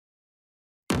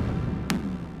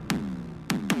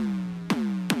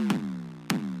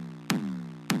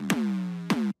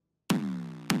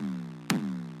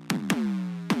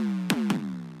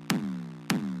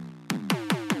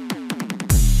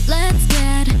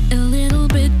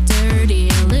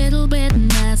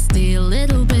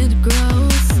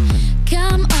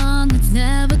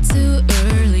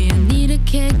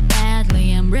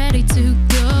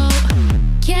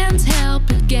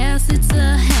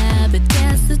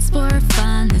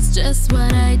just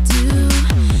what I do.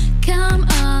 Come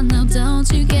on now, don't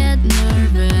you get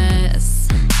nervous.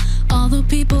 All the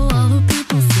people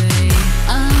say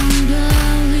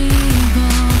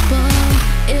unbelievable.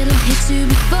 It'll hit you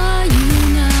before you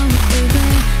know it, baby.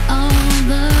 All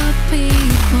the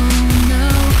people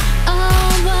know.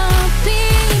 All the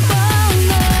people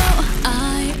know.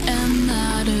 I am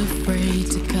not afraid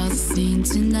to cause a scene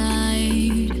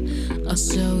tonight. I'll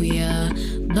show ya.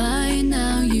 By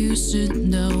now you should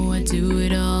know I do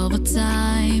it all the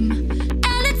time.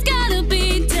 And it's gotta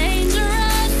be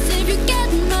dangerous if you get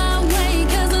in my way,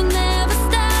 cause I'll never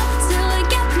stop till I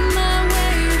get my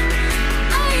way.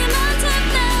 Are you not tough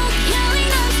now? Can we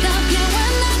not stop? Yeah,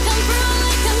 when I come through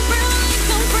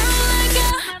like a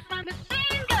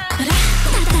machine gun.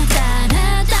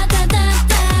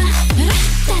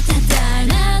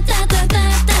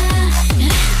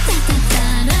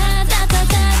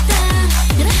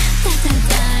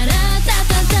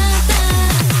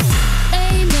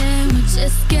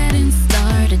 Just getting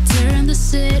started, turn the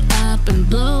shit up and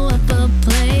blow up a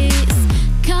place.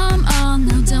 Come on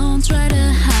now, don't try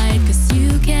to hide, cause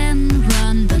you can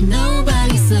run but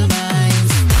nobody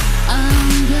survives.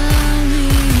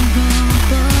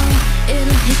 Unbelievable,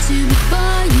 it'll hit you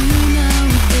before you know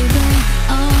it, baby.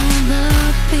 All the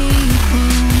people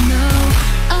know.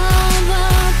 All the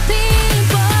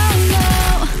people know.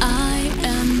 I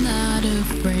am not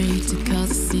afraid to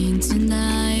cause a scene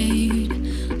tonight.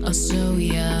 I'll show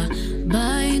ya.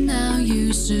 By now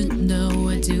you should know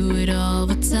I do it all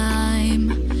the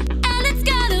time.